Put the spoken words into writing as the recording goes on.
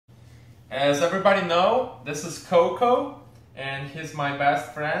As everybody know, this is Coco, and he's my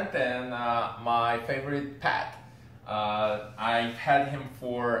best friend and my favorite pet. I've had him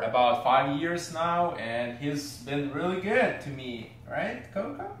for about 5 years now, and he's been really good to me, right,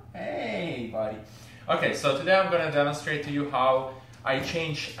 Coco? Hey, buddy. Okay, so today I'm going to demonstrate to you how I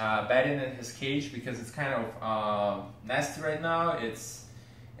change bedding in his cage because it's kind of nasty right now. It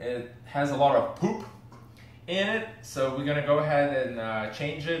has a lot of poop in it, so we're gonna go ahead and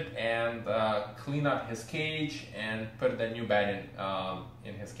change it and clean up his cage and put the new bedding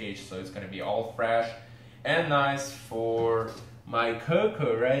in his cage, so it's gonna be all fresh and nice for my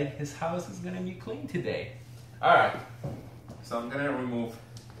Coco, right? His house is gonna be clean today. All right, so I'm gonna remove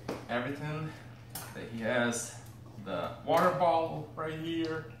everything that he has. The water bottle right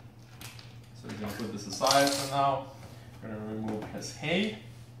here, so we're gonna put this aside for now. We're gonna remove his hay.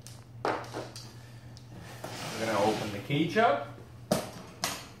 We're gonna open the cage up.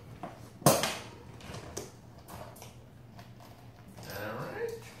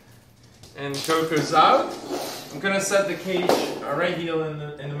 Alright. And Coco's out. I'm gonna set the cage right here in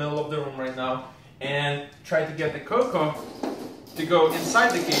the middle of the room right now and try to get the Coco to go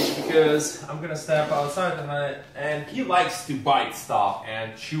inside the cage because I'm gonna step outside and he likes to bite stuff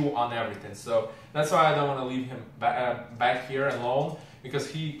and chew on everything. So that's why I don't want to leave him back here alone, because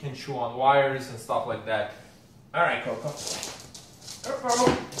he can chew on wires and stuff like that. All right, Coco.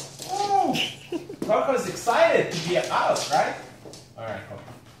 Coco. Oh, Coco's excited to be out, right? All right, Coco.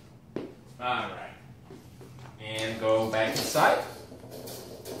 All right. And go back inside.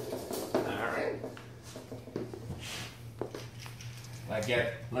 All right.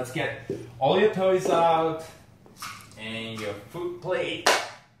 Let's get all your toys out and your food plate.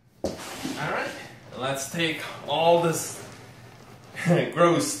 All right. Let's take all this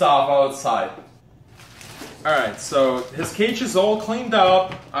gross stuff outside. Alright, so his cage is all cleaned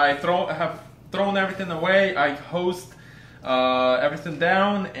up. I have thrown everything away. I hosed everything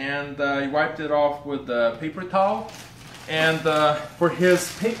down and I wiped it off with the paper towel. And for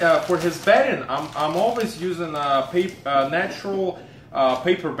his bedding, I'm always using natural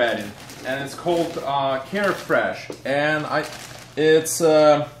paper bedding, and it's called Carefresh, and it's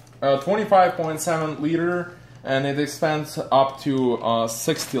 25.7 liter. And it expands up to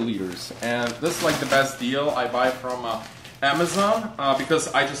 60 liters. And this is like the best deal I buy from Amazon because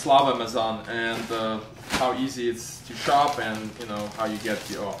I just love Amazon and how easy it's to shop, and you know how you get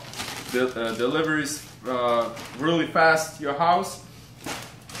your deliveries really fast to your house.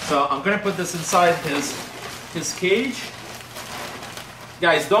 So I'm gonna put this inside his cage.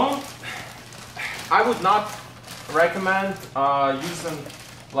 Guys, I would not recommend using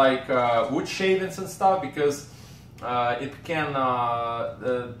like wood shavings and stuff, because it can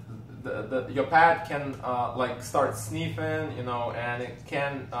your pet can like start sniffing, you know, and it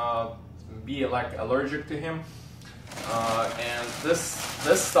can be like allergic to him. And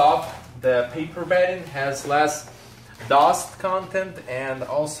this stuff, the paper bedding, has less dust content, and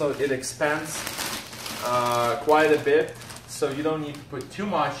also it expands quite a bit, so you don't need to put too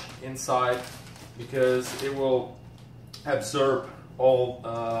much inside because it will absorb all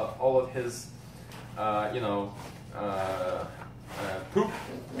of his poop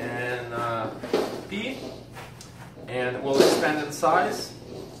and pee, and will expand in size.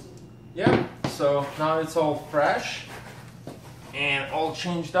 Yeah, so now it's all fresh and all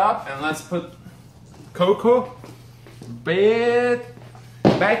changed up, and let's put Coco back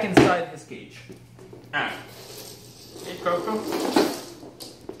inside his cage. Hey, Coco.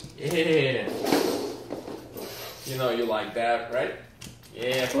 Yeah. You know you like that, right?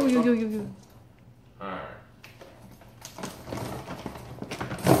 Yeah, Coco. Alright.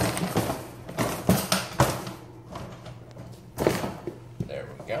 There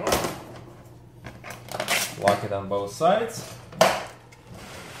we go. Lock it on both sides.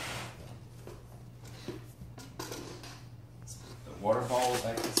 Let's put the water bottle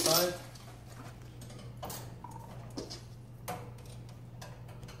back inside.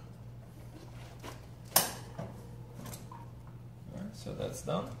 Alright, so that's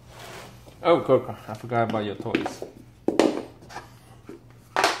done. Oh, Coco, I forgot about your toys.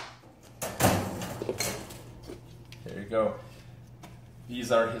 There you go.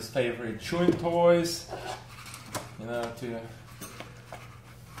 These are his favorite chewing toys, you know, to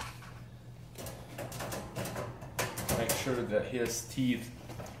make sure that his teeth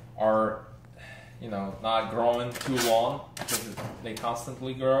are, you know, not growing too long, because they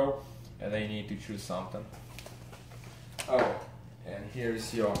constantly grow and they need to chew something. Oh, and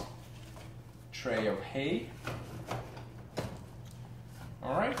here's your tray of hay.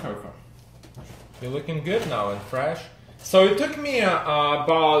 Alright, Coco. You're looking good now and fresh. So it took me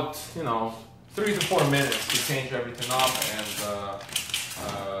about 3 to 4 minutes to change everything up and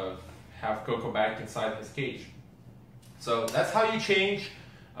have Coco back inside his cage. So that's how you change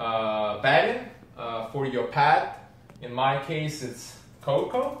bedding for your pet. In my case, it's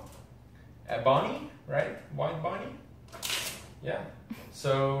Coco, a bunny, right? White bunny. Yeah.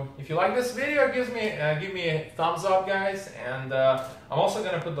 So if you like this video, give me a thumbs up, guys. And I'm also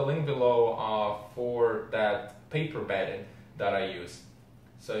gonna put the link below for that paper bedding that I use.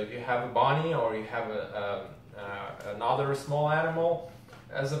 So if you have a bunny or you have another small animal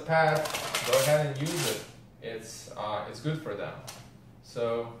as a pet, go ahead and use it. It's good for them.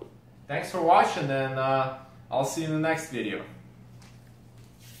 So thanks for watching, and I'll see you in the next video.